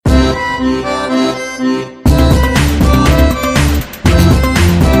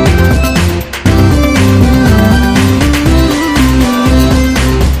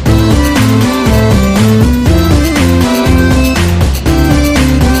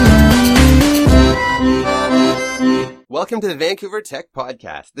Welcome to the Vancouver Tech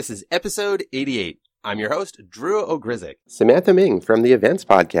Podcast. This is episode 88. I'm your host, Drew Ogrizik. Samantha Ming from the Events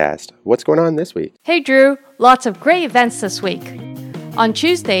Podcast. What's going on this week? Hey Drew, lots of great events this week. On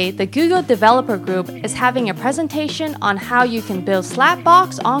Tuesday, the Google Developer Group is having a presentation on how you can build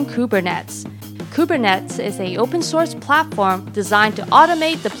Slackbox on Kubernetes. Kubernetes is an open source platform designed to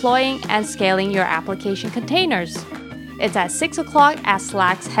automate deploying and scaling your application containers. It's at 6 o'clock at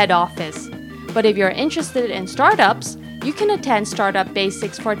Slack's head office. But if you're interested in startups, you can attend Startup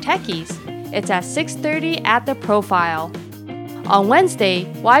Basics for Techies. It's at 6:30 at the Profile. On Wednesday,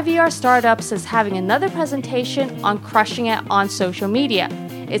 YVR Startups is having another presentation on crushing it on social media.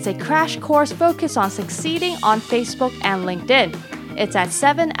 It's a crash course focused on succeeding on Facebook and LinkedIn. It's at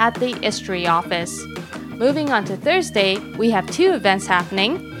 7 at the Istri office. Moving on to Thursday, we have two events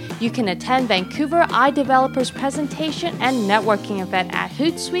happening. You can attend Vancouver iDevelopers presentation and networking event at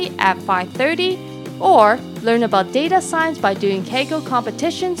Hootsuite at 5:30, or learn about data science by doing Kaggle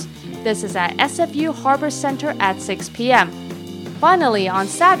competitions. This is at SFU Harbor Center at 6 p.m. Finally, on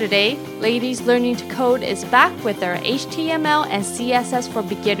Saturday, Ladies Learning to Code is back with their HTML and CSS for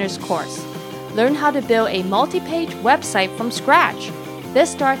Beginners course. Learn how to build a multi-page website from scratch.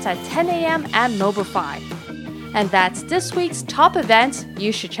 This starts at 10 a.m. at Mobilify. And that's this week's top events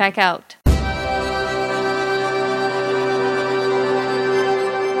you should check out.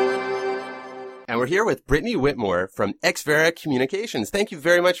 And we're here with Brittany Whitmore from Xvera Communications. Thank you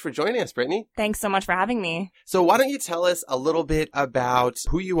very much for joining us, Brittany. Thanks so much for having me. So why don't you tell us a little bit about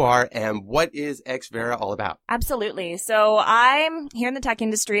who you are and what is Xvera all about? Absolutely. So I'm here in the tech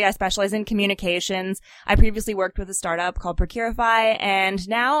industry. I specialize in communications. I previously worked with a startup called Procurify, and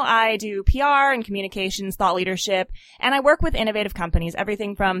now I do PR and communications, thought leadership, and I work with innovative companies,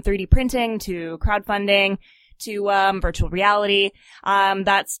 everything from 3D printing to crowdfunding to virtual reality.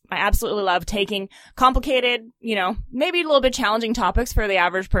 I absolutely love taking complicated, maybe a little bit challenging topics for the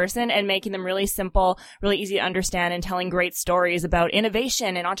average person and making them really simple, really easy to understand, and telling great stories about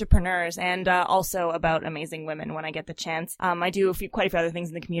innovation and entrepreneurs, and also about amazing women when I get the chance. I do quite a few other things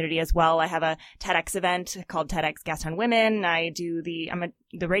in the community as well. I have a TEDx event called TEDx Guest on Women. I'm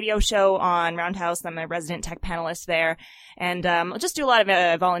the radio show on Roundhouse. I'm a resident tech panelist there, and just do a lot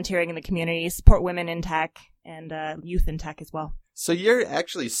of volunteering in the community, support women in tech, and youth in tech as well. So you're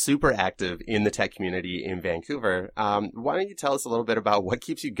actually super active in the tech community in Vancouver. Why don't you tell us a little bit about what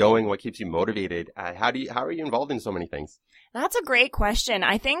keeps you going, what keeps you motivated? How are you involved in so many things? That's a great question.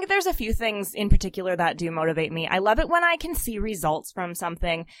 I think there's a few things in particular that do motivate me. I love it when I can see results from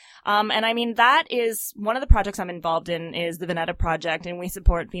something. And I mean, that is one of the projects I'm involved in is the Veneta Project, and we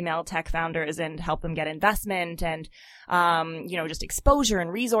support female tech founders and help them get investment and, just exposure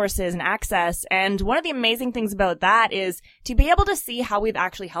and resources and access. And one of the amazing things about that is to be able to see how we've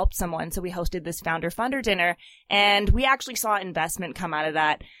actually helped someone. So we hosted this founder funder dinner, and we actually saw investment come out of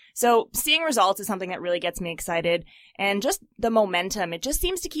that. So seeing results is something that really gets me excited, and just the momentum, it just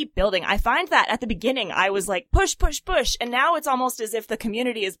seems to keep building. I find that at the beginning I was like push, push, push, and now it's almost as if the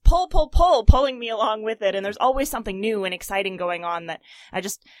community is pulling me along with it, and there's always something new and exciting going on that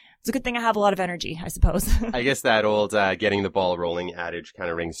it's a good thing I have a lot of energy, I suppose. I guess that old getting the ball rolling adage kind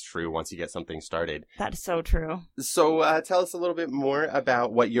of rings true once you get something started. That is so true. So tell us a little bit more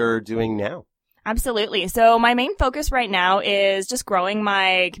about what you're doing now. Absolutely. So my main focus right now is just growing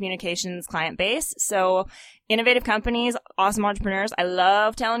my communications client base. So innovative companies, awesome entrepreneurs. I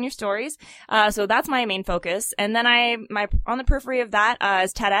love telling your stories. So that's my main focus. And then on the periphery of that,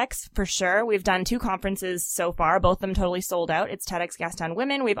 is TEDx for sure. We've done 2 conferences so far, both of them totally sold out. It's TEDx Guest on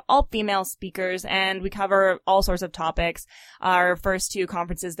Women. We have all female speakers, and we cover all sorts of topics. Our first 2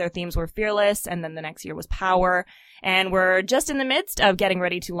 conferences, their themes were fearless, and then the next year was power. And we're just in the midst of getting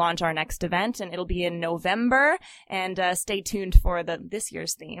ready to launch our next event, and it'll be in November. And stay tuned for this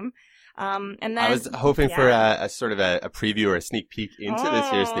year's theme. And then I was hoping for a sort of a preview or a sneak peek into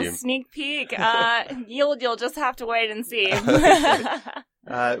this year's theme. Sneak peek. You'll just have to wait and see.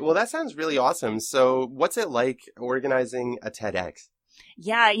 Well, that sounds really awesome. So what's it like organizing a TEDx?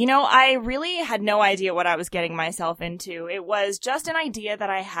 Yeah, I really had no idea what I was getting myself into. It was just an idea that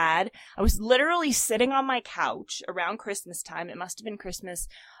I had. I was literally sitting on my couch around Christmas time. It must have been Christmas,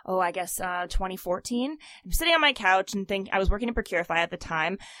 2014. I'm sitting on my couch and I was working at Procurify at the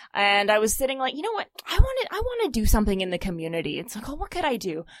time, and I was sitting like, you know what? I want to do something in the community. It's like, what could I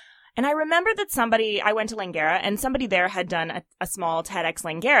do? And I remember that I went to Langara, and somebody there had done a small TEDx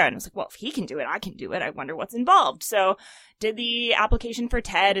Langara, and I was like, well, if he can do it, I can do it. I wonder what's involved. So did the application for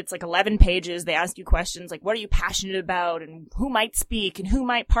TED. It's like 11 pages. They ask you questions like, what are you passionate about, and who might speak and who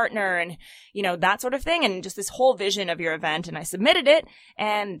might partner, and, you know, that sort of thing. And just this whole vision of your event. And I submitted it,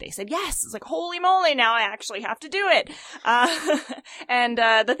 and they said yes. It's like, holy moly, now I actually have to do it. And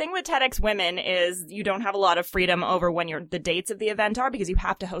the thing with TEDx Women is you don't have a lot of freedom over when the dates of the event are, because you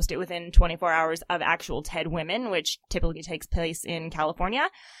have to host it within 24 hours of actual TED Women, which typically takes place in California.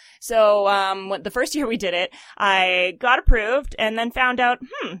 So, the first year we did it, I got approved and then found out,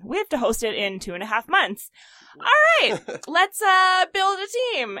 we have to host it in 2.5 months. All right, let's, build a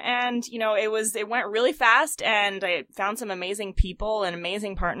team. And, you know, it went really fast, and I found some amazing people and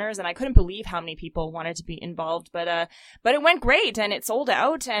amazing partners, and I couldn't believe how many people wanted to be involved. But it went great, and it sold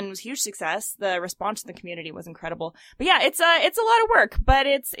out and was a huge success. The response to the community was incredible. But yeah, it's a lot of work, but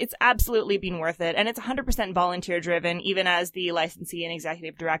it's absolutely been worth it. And it's 100% volunteer driven. Even as the licensee and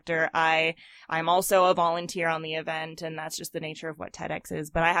executive director, I'm also a volunteer on the event, and that's just the nature of what TEDx is.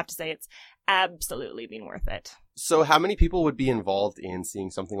 But I have to say it's absolutely been worth it. So how many people would be involved in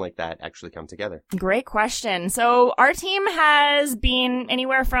seeing something like that actually come together? Great question. So our team has been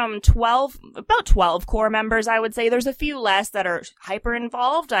anywhere from about 12 core members, I would say. There's a few less that are hyper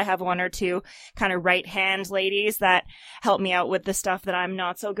involved. I have one or two kind of right-hand ladies that help me out with the stuff that I'm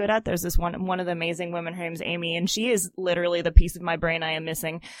not so good at. There's this one of the amazing women, her name's Amy, and she is literally the piece of my brain I am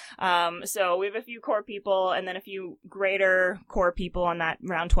missing. So we have a few core people, and then a few greater core people on that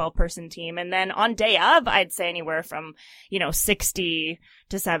around 12-person team. And then on day of, I'd say anywhere from, 60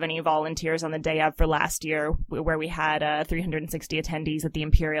 to 70 volunteers on the day of for last year, where we had 360 attendees at the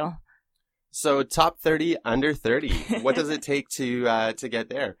Imperial. So top 30, under 30. What does it take to get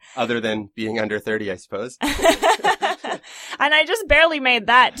there, other than being under 30, I suppose? And I just barely made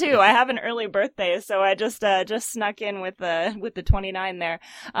that too. I have an early birthday, so I just snuck in with the 29 there.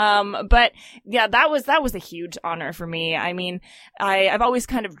 But yeah, that was a huge honor for me. I mean, I've always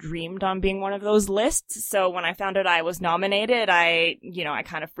kind of dreamed on being one of those lists. So when I found out I was nominated, I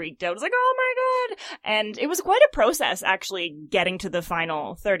kind of freaked out. I was like, oh my God. And it was quite a process actually getting to the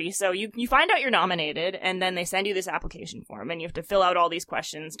final 30. So you find out you're nominated, and then they send you this application form, and you have to fill out all these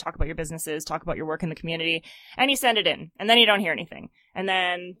questions, talk about your businesses, talk about your work in the community, and you send it in, and then you don't hear anything. And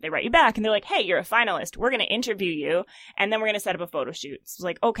then they write you back, and they're like, hey, you're a finalist. We're going to interview you, and then we're going to set up a photo shoot. So it's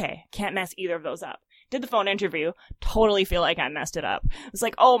like, okay, can't mess either of those up. Did the phone interview, totally feel like I messed it up. It's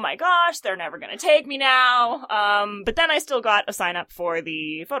like, oh my gosh, they're never going to take me now. But then I still got a sign up for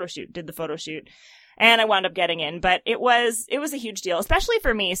the photo shoot, did the photo shoot. And I wound up getting in, but it was a huge deal, especially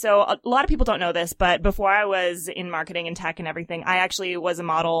for me. So a lot of people don't know this, but before I was in marketing and tech and everything, I actually was a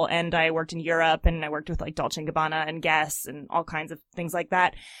model, and I worked in Europe, and I worked with like Dolce & Gabbana and Guess and all kinds of things like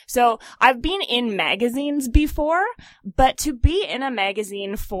that. So I've been in magazines before, but to be in a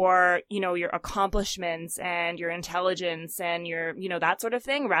magazine for, your accomplishments and your intelligence and your, that sort of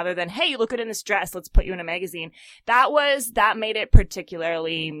thing, rather than, hey, you look good in this dress, let's put you in a magazine. That made it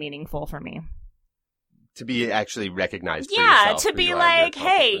particularly meaningful for me. To be actually recognized for yourself. Yeah, to be like,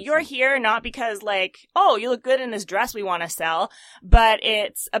 hey, you're here not because like, oh, you look good in this dress we want to sell, but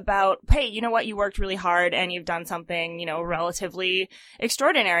it's about, hey, you know what, you worked really hard and you've done something, relatively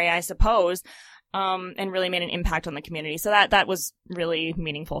extraordinary, I suppose. And really made an impact on the community. So that was really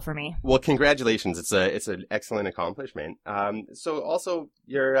meaningful for me. Well, congratulations. It's an excellent accomplishment. So also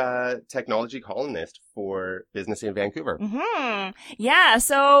you're a technology columnist for Business in Vancouver. Mm-hmm. Yeah.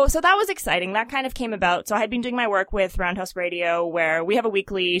 So that was exciting. That kind of came about. So I had been doing my work with Roundhouse Radio, where we have a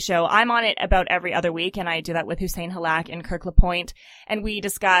weekly show. I'm on it about every other week, and I do that with Hussein Halak and Kirk LaPointe. And we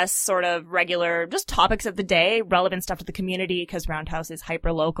discuss sort of regular, just topics of the day, relevant stuff to the community, because Roundhouse is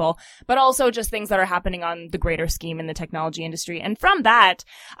hyper local, but also just things that are happening on the greater scheme in the technology industry. And from that,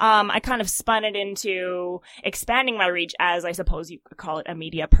 I kind of spun it into expanding my reach as, I suppose you could call it, a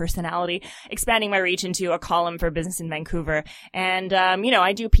media personality, expanding my reach into a column for Business in Vancouver. And,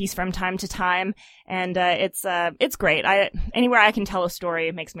 I do piece from time to time, and it's great. Anywhere I can tell a story,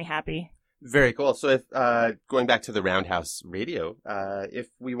 it makes me happy. Very cool. So if, going back to the Roundhouse Radio, if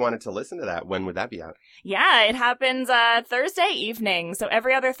we wanted to listen to that, when would that be out? Yeah, it happens, Thursday evening. So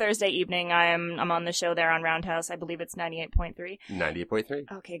every other Thursday evening, I'm on the show there on Roundhouse. I believe it's 98.3.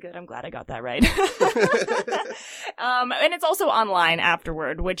 98.3. Okay, good. I'm glad I got that right. And it's also online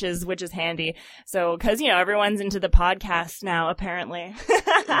afterward, which is handy. So, cause, everyone's into the podcast now, apparently.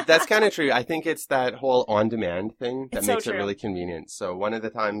 That's kind of true. I think it's that whole on-demand thing that makes it true. really convenient. So one of the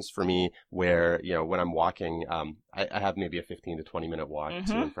times for me, where, when I'm walking, I have maybe a 15 to 20 minute walk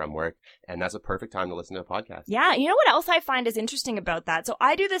to and from work, and that's a perfect time to listen to a podcast. Yeah. You know what else I find is interesting about that? So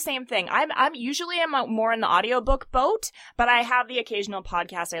I do the same thing. I'm usually more in the audiobook boat, but I have the occasional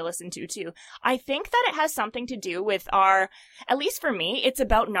podcast I listen to too. I think that it has something to do with at least for me, it's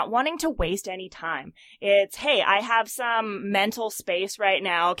about not wanting to waste any time. It's, hey, I have some mental space right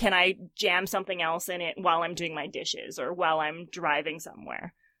now. Can I jam something else in it while I'm doing my dishes or while I'm driving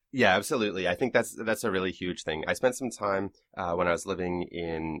somewhere? Yeah, absolutely. I think that's a really huge thing. I spent some time when I was living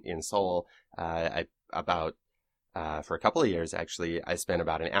in Seoul. For a couple of years, actually, I spent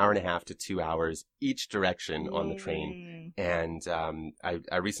about an hour and a half to 2 hours each direction on the train. And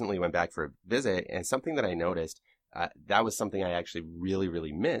I recently went back for a visit, and something that I noticed, that was something I actually really,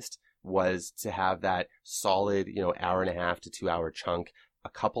 really missed, was to have that solid, hour and a half to 2 hour chunk a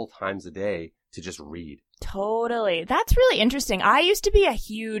couple times a day to just read. Totally. That's really interesting. I used to be a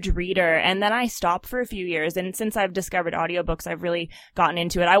huge reader, and then I stopped for a few years. And since I've discovered audiobooks, I've really gotten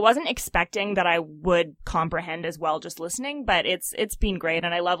into it. I wasn't expecting that I would comprehend as well just listening, but it's been great,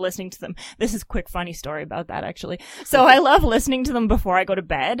 and I love listening to them. This is a quick funny story about that, actually. So I love listening to them before I go to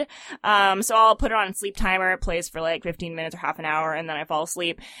bed. So I'll put it on sleep timer. It plays for like 15 minutes or half an hour, and then I fall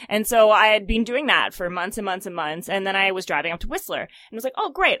asleep. And so I had been doing that for months and months and months. And then I was driving up to Whistler and was like, oh,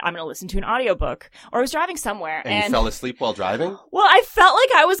 great, I'm going to listen to an audiobook. Or I was driving somewhere. And you fell asleep while driving? Well, I felt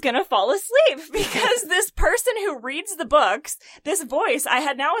like I was going to fall asleep because this person who reads the books, this voice I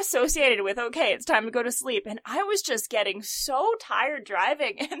had now associated with, okay, it's time to go to sleep. And I was just getting so tired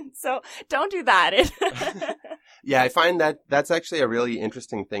driving. And so don't do that. Yeah, I find that that's actually a really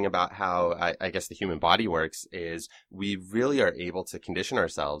interesting thing about how I guess the human body works is we really are able to condition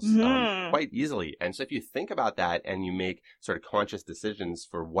ourselves quite easily. And so if you think about that and you make sort of conscious decisions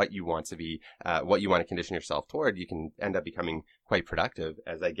for what you want to be, what you want to condition yourself toward, you can end up becoming quite productive,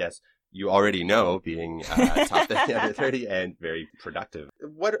 as I guess you already know, being top 30 under 30 and very productive.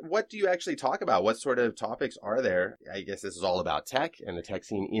 What do you actually talk about? What sort of topics are there? I guess this is all about tech and the tech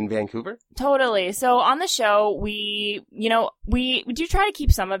scene in Vancouver. Totally. So on the show, we do try to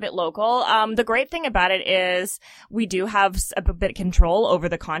keep some of it local. The great thing about it is we do have a bit of control over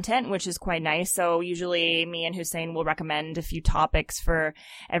the content, which is quite nice. So usually me and Hussein will recommend a few topics for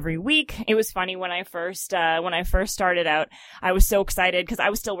every week. It was funny when I first started out, I was so excited because I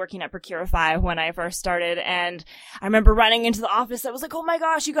was still working at Procurify when I first started, and I remember running into the office. I was like, oh my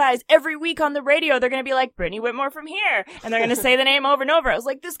gosh, you guys, every week on the radio they're going to be like, Brittany Whitmore from here, and they're going to say the name over and over. I was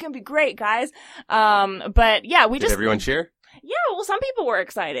like, this can be great, guys. But yeah, Did everyone cheer? Yeah, well, some people were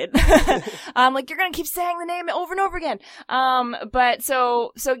excited. Like, you're going to keep saying the name over and over again. But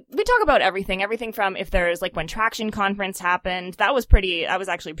so we talk about everything from if there's like when Traction Conference happened, that was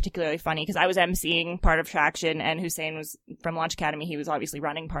actually particularly funny because I was emceeing part of Traction and Hussein was from Launch Academy. He was obviously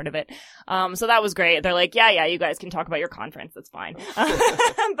running part of it. So that was great. They're like, yeah, you guys can talk about your conference. That's fine.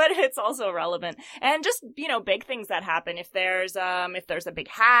 But it's also relevant. And just, big things that happen. If there's a big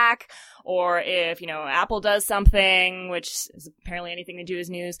hack or if, Apple does something, which is apparently anything to do is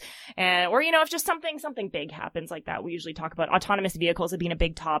news, or if just something big happens like that, we usually talk about autonomous vehicles as being a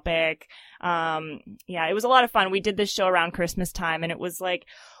big topic. Yeah, it was a lot of fun. We did this show around Christmas time, and it was like,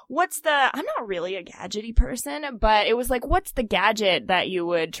 I'm not really a gadgety person, but it was like, what's the gadget that you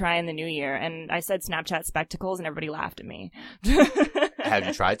would try in the new year? And I said Snapchat spectacles, and everybody laughed at me. Have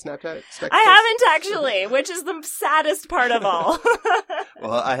you tried Snapchat spectacles? I haven't actually, which is the saddest part of all.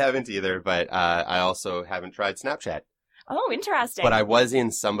 Well, I haven't either, but I also haven't tried Snapchat. Oh, interesting. But I was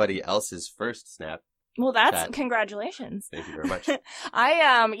in somebody else's first Snap. Well, congratulations. Thank you very much.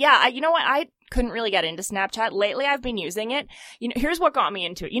 You know what? I couldn't really get into Snapchat. Lately, I've been using it. Here's what got me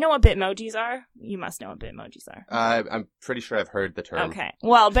into it. You know what Bitmojis are? You must know what Bitmojis are. I'm pretty sure I've heard the term. Okay.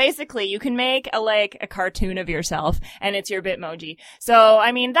 Well, basically, you can make a cartoon of yourself, and it's your Bitmoji. So,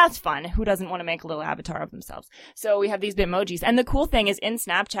 I mean, that's fun. Who doesn't want to make a little avatar of themselves? So we have these Bitmojis. And the cool thing is in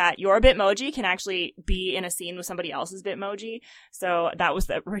Snapchat, your Bitmoji can actually be in a scene with somebody else's Bitmoji. So that was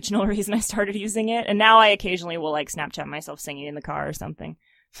the original reason I started using it. And now I occasionally will Snapchat myself singing in the car or something.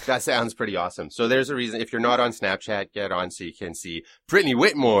 That sounds pretty awesome. So there's a reason. If you're not on Snapchat, get on so you can see Brittany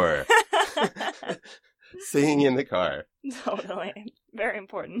Whitmore singing in the car. Totally. Very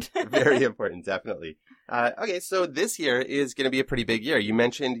important. Very important, definitely. Okay, so this year is going to be a pretty big year. You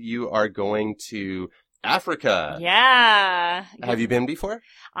mentioned you are going to Africa. Yeah. Have you been before?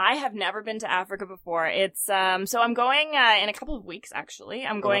 I have never been to Africa before. It's so I'm going in a couple of weeks actually.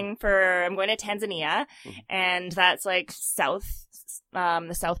 I'm going to Tanzania, and that's like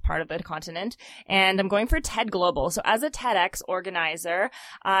the south part of the continent, and I'm going for TED Global. So as a TEDx organizer,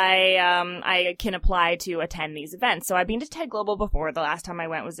 I can apply to attend these events. So I've been to TED Global before. The last time I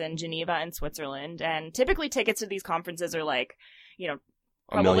went was in Geneva in Switzerland, and typically tickets to these conferences are like,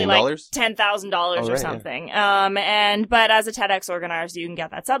 probably like $10,000 or something. Yeah. But as a TEDx organizer, you can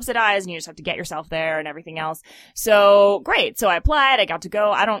get that subsidized, and you just have to get yourself there and everything else. So great. So I applied. I got to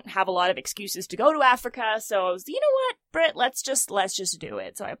go. I don't have a lot of excuses to go to Africa. So I was, you know what, Britt, let's just do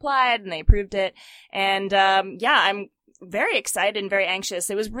it. So I applied, and they approved it. And, I'm very excited and very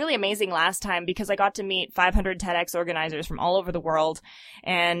anxious. It was really amazing last time because I got to meet 500 TEDx organizers from all over the world,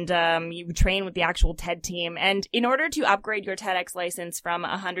 and you train with the actual TED team. And in order to upgrade your TEDx license from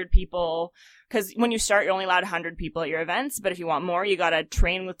 100 people, because when you start, you're only allowed 100 people at your events, but if you want more, you gotta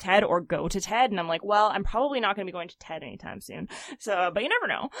train with TED or go to TED. And I'm like, well, I'm probably not gonna be going to TED anytime soon. So, but you never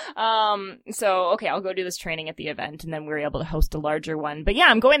know. Okay, I'll go do this training at the event, and then we're able to host a larger one. But yeah,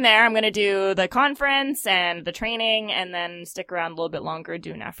 I'm going there. I'm gonna do the conference and the training, and then stick around a little bit longer,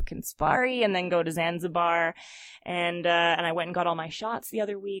 do an African safari, and then go to Zanzibar. And I went and got all my shots the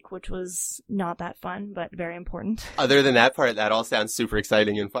other week, which was not that fun, but very important. Other than that part, that all sounds super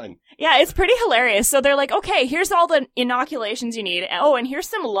exciting and fun. Yeah, it's pretty hilarious. So they're like, okay, here's all the inoculations you need. Oh, and here's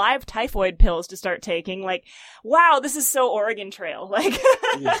some live typhoid pills to start taking. Like, wow, this is so Oregon Trail. Like,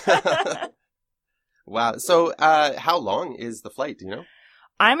 wow. So, how long is the flight? Do you know?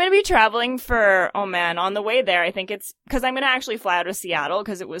 I'm going to be traveling for, on the way there, I think it's, because I'm going to actually fly out of Seattle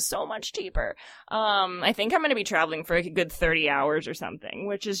because it was so much cheaper. I think I'm going to be traveling for like a good 30 hours or something,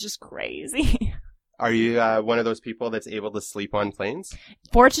 which is just crazy. Are you one of those people that's able to sleep on planes?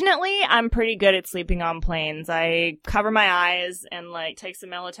 Fortunately, I'm pretty good at sleeping on planes. I cover my eyes and like take some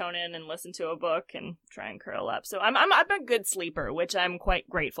melatonin and listen to a book and try and curl up. So I'm a good sleeper, which I'm quite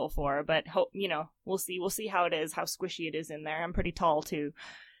grateful for. But we'll see how it is, how squishy it is in there. I'm pretty tall too.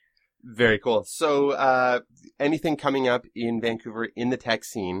 Very cool. So, anything coming up in Vancouver in the tech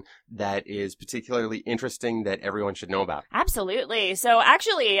scene that is particularly interesting that everyone should know about? Absolutely. So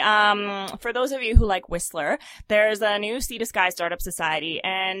actually, for those of you who like Whistler, there's a new Sea to Sky Startup Society,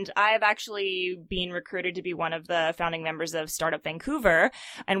 and I've actually been recruited to be one of the founding members of Startup Vancouver,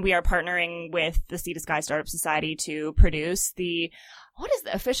 and we are partnering with the Sea to Sky Startup Society to produce what is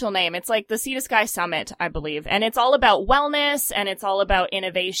the official name? It's like the Sea to Sky Summit, I believe. And it's all about wellness, and it's all about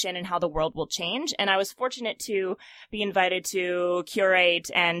innovation and how the world will change. And I was fortunate to be invited to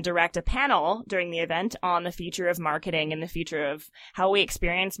curate and direct a panel during the event on the future of marketing and the future of how we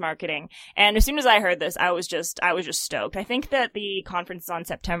experience marketing. And as soon as I heard this, I was just stoked. I think that the conference is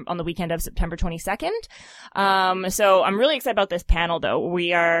on the weekend of September 22nd. So I'm really excited about this panel, though.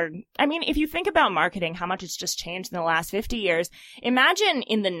 If you think about marketing, how much it's just changed in the last 50 years, imagine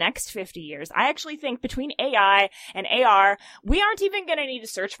in the next 50 years. I actually think between AI and AR, we aren't even going to need to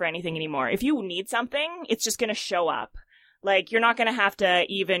search for anything anymore. If you need something, it's just going to show up. Like, you're not going to have to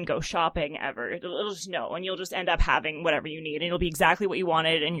even go shopping ever. It'll just know, and you'll just end up having whatever you need, and it'll be exactly what you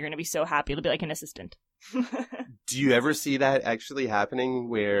wanted, and you're going to be so happy. It'll be like an assistant. Do you ever see that actually happening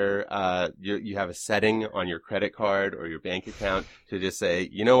where you have a setting on your credit card or your bank account to just say,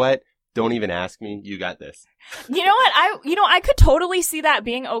 you know what? Don't even ask me. You got this. You know what? I could totally see that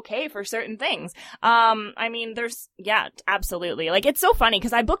being okay for certain things. Absolutely. Like, it's so funny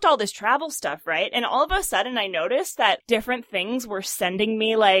because I booked all this travel stuff, right? And all of a sudden I noticed that different things were sending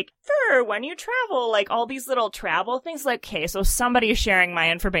me like, for when you travel, like all these little travel things. Like, okay, so somebody is sharing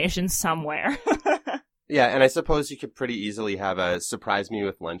my information somewhere. Yeah, and I suppose you could pretty easily have a surprise me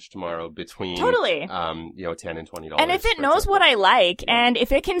with lunch tomorrow between totally. $10 and $20. And if it knows what I like, and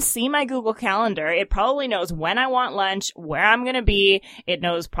if it can see my Google Calendar, it probably knows when I want lunch, where I'm going to be. It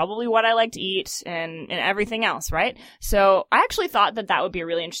knows probably what I like to eat and everything else, right? So I actually thought that would be a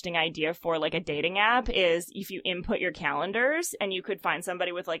really interesting idea for like a dating app, is if you input your calendars and you could find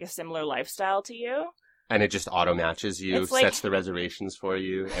somebody with like a similar lifestyle to you. And it just auto matches you, like, sets the reservations for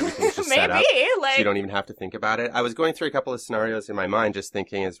you. Everything's just maybe, set up, so you don't even have to think about it. I was going through a couple of scenarios in my mind, just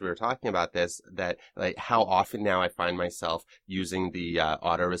thinking as we were talking about this, that like how often now I find myself using the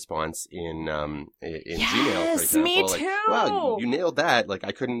auto response in Gmail, for example. Me too. Like, wow, you nailed that. Like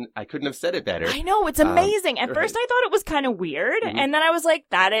I couldn't have said it better. I know, it's amazing. At first, I thought it was kind of weird, and then I was like,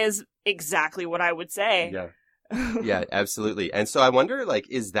 that is exactly what I would say. Yeah. Yeah, absolutely. And so I wonder, like,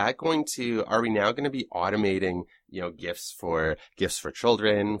 are we now going to be automating gifts for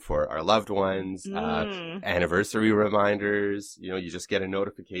children, for our loved ones, anniversary reminders. You just get a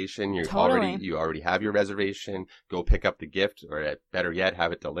notification. You already have your reservation. Go pick up the gift, or better yet,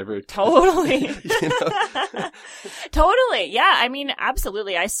 have it delivered. Totally. Totally. Yeah. I mean,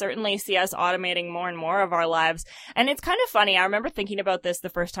 absolutely. I certainly see us automating more and more of our lives. And it's kind of funny. I remember thinking about this the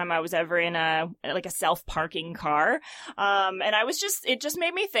first time I was ever in a self-parking car. And it just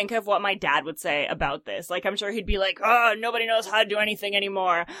made me think of what my dad would say about this. Like, I'm sure he'd be like, oh, nobody knows how to do anything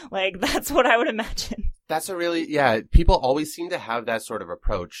anymore. Like, that's what I would imagine. That's people always seem to have that sort of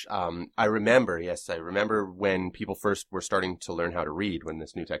approach. I remember when people first were starting to learn how to read when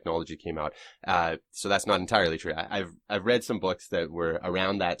this new technology came out. So that's not entirely true. I've read some books that were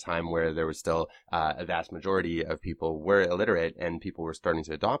around that time where there was still a vast majority of people were illiterate and people were starting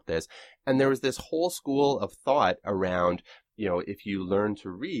to adopt this. And there was this whole school of thought around, if you learn to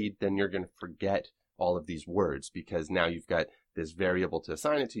read, then you're going to forget all of these words because now you've got this variable to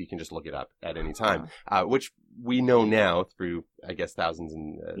assign it to. You can just look it up at any time, which we know now through, I guess, thousands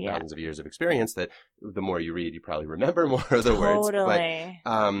of years of experience that the more you read, you probably remember more of the words.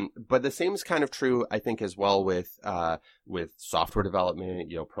 But the same is kind of true, I think, as well with software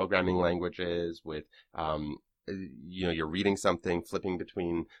development, programming languages, with you're reading something, flipping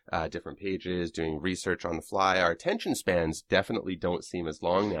between different pages, doing research on the fly. Our attention spans definitely don't seem as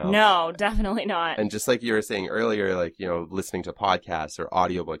long now. No, definitely not. And just like you were saying earlier, like, listening to podcasts or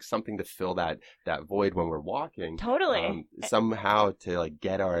audiobooks, something to fill that void when we're walking. Totally. Somehow to like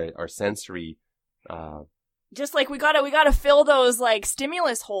get our sensory just like we gotta fill those like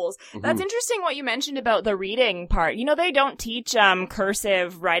stimulus holes. Mm-hmm. That's interesting what you mentioned about the reading part. They don't teach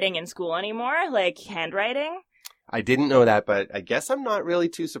cursive writing in school anymore, like handwriting. I didn't know that, but I guess I'm not really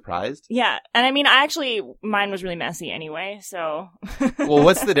too surprised. Yeah. And I mean, mine was really messy anyway, so. Well,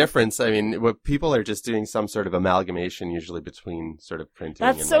 what's the difference? I mean, people are just doing some sort of amalgamation usually between sort of printing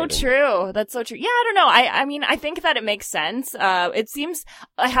and so writing. True. That's so true. Yeah, I don't know. I mean, I think that it makes sense. It seems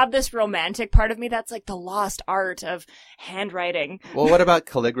I have this romantic part of me that's like the lost art of handwriting. Well, what about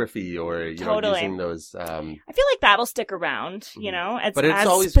calligraphy or, totally. Using those, I feel like that'll stick around, but it's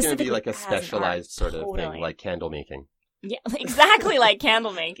always going to be like a specialized sort of thing, like candle making. Yeah, exactly like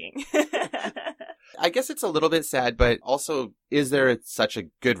candle making. I guess it's a little bit sad, but also, is there such a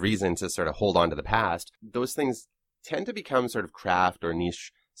good reason to sort of hold on to the past? Those things tend to become sort of craft or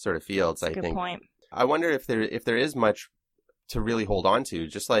niche sort of fields, I think. Good point. I wonder if there is much to really hold on to,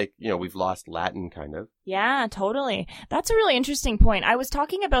 just like, we've lost Latin kind of. Yeah, totally. That's a really interesting point. I was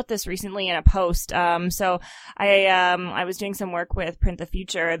talking about this recently in a post. So I was doing some work with Print the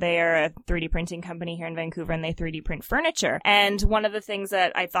Future. They are a 3D printing company here in Vancouver, and they 3D print furniture. And one of the things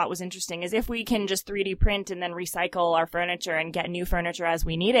that I thought was interesting is if we can just 3D print and then recycle our furniture and get new furniture as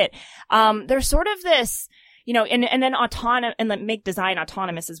we need it, there's sort of this, and then and make design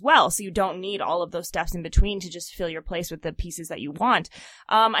autonomous as well. So you don't need all of those steps in between to just fill your place with the pieces that you want.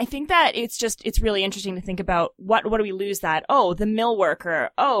 I think that it's really interesting to think about what do we lose that? Oh, the mill worker.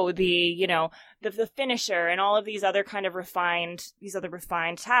 Oh, the finisher and all of these other kind of refined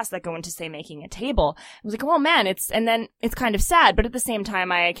tasks that go into, say, making a table. I was like, oh man, it's kind of sad, but at the same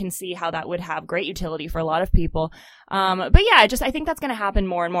time, I can see how that would have great utility for a lot of people. But yeah, I think that's going to happen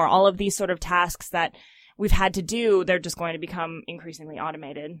more and more. All of these sort of tasks that we've had to do, they're just going to become increasingly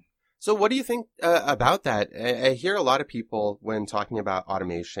automated. So what do you think about that? I hear a lot of people when talking about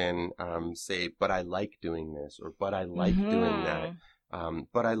automation say, but I like doing this, or but I like doing that.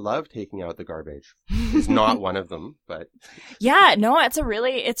 But I love taking out the garbage. It's not one of them, but yeah, no, it's a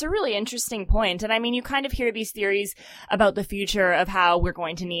really interesting point. And I mean, you kind of hear these theories about the future of how we're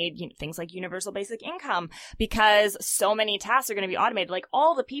going to need things like universal basic income because so many tasks are going to be automated. Like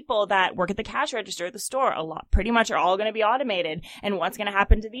all the people that work at the cash register at the store, pretty much are all going to be automated. And what's going to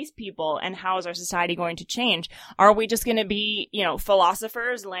happen to these people? And how is our society going to change? Are we just going to be,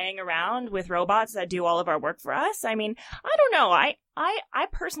 philosophers laying around with robots that do all of our work for us? I mean, I don't know. I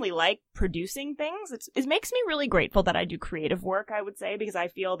personally like producing things. It makes me really grateful that I do creative work, I would say, because I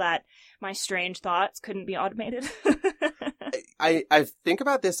feel that my strange thoughts couldn't be automated. I think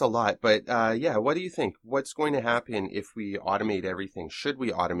about this a lot, but what do you think? What's going to happen if we automate everything? Should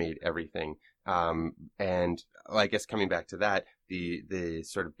we automate everything? And I guess coming back to that, the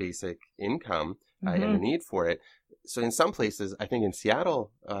sort of basic income and the need for it. So in some places, I think in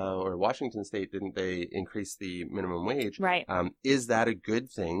Seattle or Washington State, didn't they increase the minimum wage? Right. Is that a good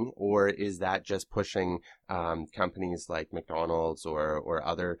thing, or is that just pushing companies like McDonald's or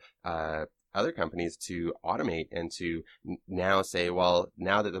other companies to automate and to now say, well,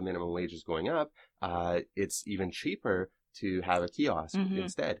 now that the minimum wage is going up, it's even cheaper to have a kiosk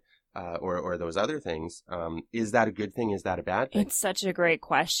instead. or those other things. Is that a good thing? Is that a bad thing? It's such a great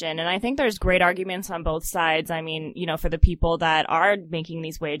question. And I think there's great arguments on both sides. I mean, for the people that are making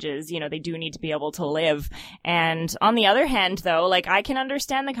these wages, they do need to be able to live. And on the other hand, though, like, I can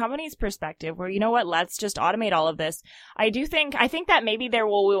understand the company's perspective where, let's just automate all of this. I think that maybe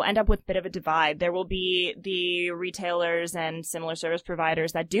we'll end up with a bit of a divide. There will be the retailers and similar service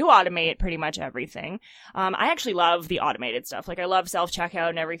providers that do automate pretty much everything. I actually love the automated stuff. Like, I love self-checkout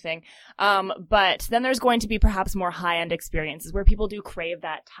and everything. But then there's going to be perhaps more high-end experiences where people do crave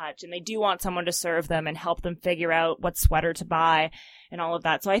that touch and they do want someone to serve them and help them figure out what sweater to buy and all of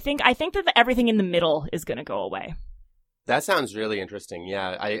that. So I think that everything in the middle is going to go away. That sounds really interesting.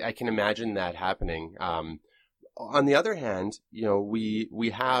 Yeah, I can imagine that happening. On the other hand,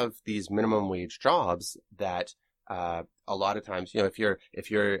 we have these minimum wage jobs that a lot of times, if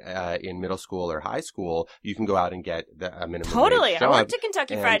you're in middle school or high school, you can go out and get a minimum wage job. I worked at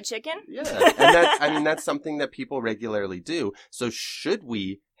Kentucky Fried Chicken. Yeah, and that's something that people regularly do. So should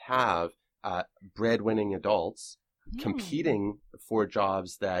we have breadwinning adults competing for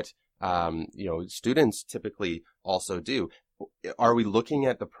jobs that students typically also do? Are we looking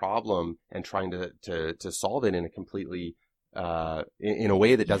at the problem and trying to solve it in a completely in a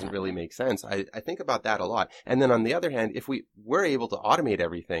way that doesn't really make sense? I think about that a lot. And then on the other hand, if we were able to automate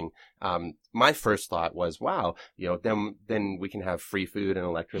everything, my first thought was, wow, then we can have free food and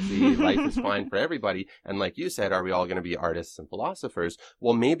electricity. Life is fine for everybody. And like you said, are we all going to be artists and philosophers?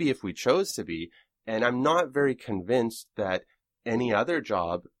 Well, maybe if we chose to be. And I'm not very convinced that any other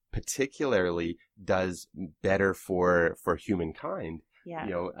job particularly does better for humankind. Yeah.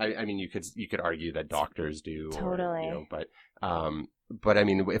 I mean, you could argue that doctors do. Totally. But I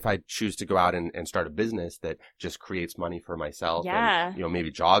mean, if I choose to go out and start a business that just creates money for myself and,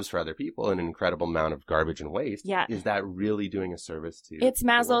 maybe jobs for other people and an incredible amount of garbage and waste, is that really doing a service to? It's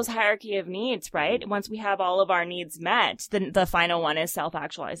Maslow's hierarchy of needs, right? Once we have all of our needs met, the final one is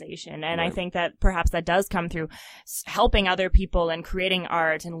self-actualization. And I think that perhaps that does come through helping other people and creating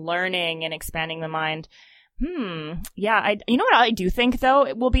art and learning and expanding the mind. Yeah. You know what I do think, though,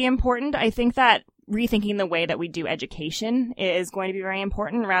 it will be important? I think that rethinking the way that we do education is going to be very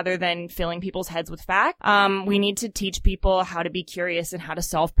important rather than filling people's heads with fact. We need to teach people how to be curious and how to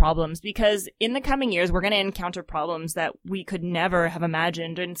solve problems, because in the coming years, we're going to encounter problems that we could never have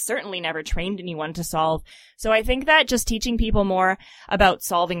imagined and certainly never trained anyone to solve. So I think that just teaching people more about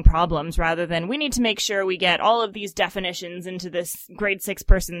solving problems rather than we need to make sure we get all of these definitions into this grade 6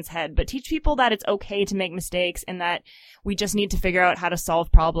 person's head, but teach people that it's okay to make mistakes and that we just need to figure out how to solve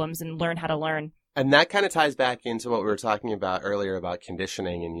problems and learn how to learn. And that kind of ties back into what we were talking about earlier about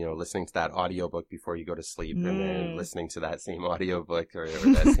conditioning and, listening to that audiobook before you go to sleep and then listening to that same audiobook or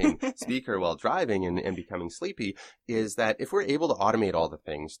that same speaker while driving and becoming sleepy, is that if we're able to automate all the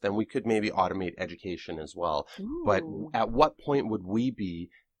things, then we could maybe automate education as well. Ooh. But at what point would we be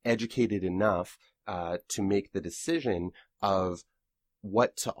educated enough to make the decision of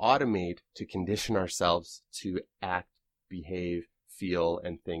what to automate to condition ourselves to act, behave, feel,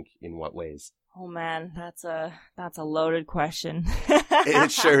 and think in what ways? Oh man, that's a loaded question.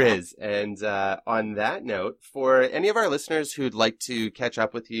 It sure is. And on that note, for any of our listeners who'd like to catch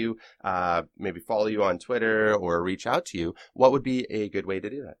up with you, maybe follow you on Twitter or reach out to you, what would be a good way to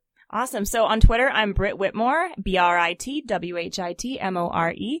do that? Awesome. So on Twitter, I'm Britt Whitmore,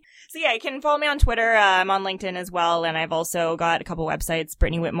 BritWhitmore. So yeah, you can follow me on Twitter. I'm on LinkedIn as well. And I've also got a couple websites,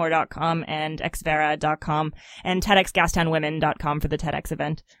 BrittanyWhitmore.com and xvera.com and TEDxGastownWomen.com for the TEDx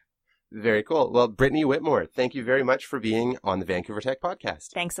event. Very cool. Well, Brittany Whitmore, thank you very much for being on the Vancouver Tech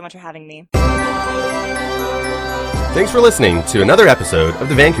Podcast. Thanks so much for having me. Thanks for listening to another episode of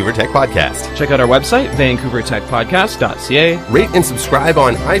the Vancouver Tech Podcast. Check out our website, vancouvertechpodcast.ca. Rate and subscribe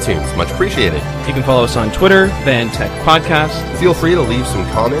on iTunes. Much appreciated. You can follow us on Twitter, Van Tech Podcast. Feel free to leave some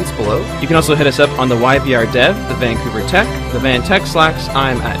comments below. You can also hit us up on the YVR Dev, the Vancouver Tech, the Van Tech Slacks.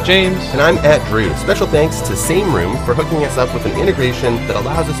 I'm at James. And I'm at Drew. Special thanks to Same Room for hooking us up with an integration that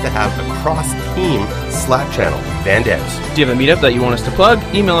allows us to have a cross-team Slack channel, Van Devs. Do you have a meetup that you want us to plug?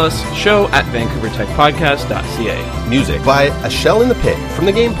 Email us, show@vancouvertechpodcast.ca. Music by A Shell in the Pit from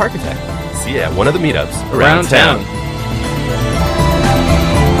the game Parkitect. See you at one of the meetups around town.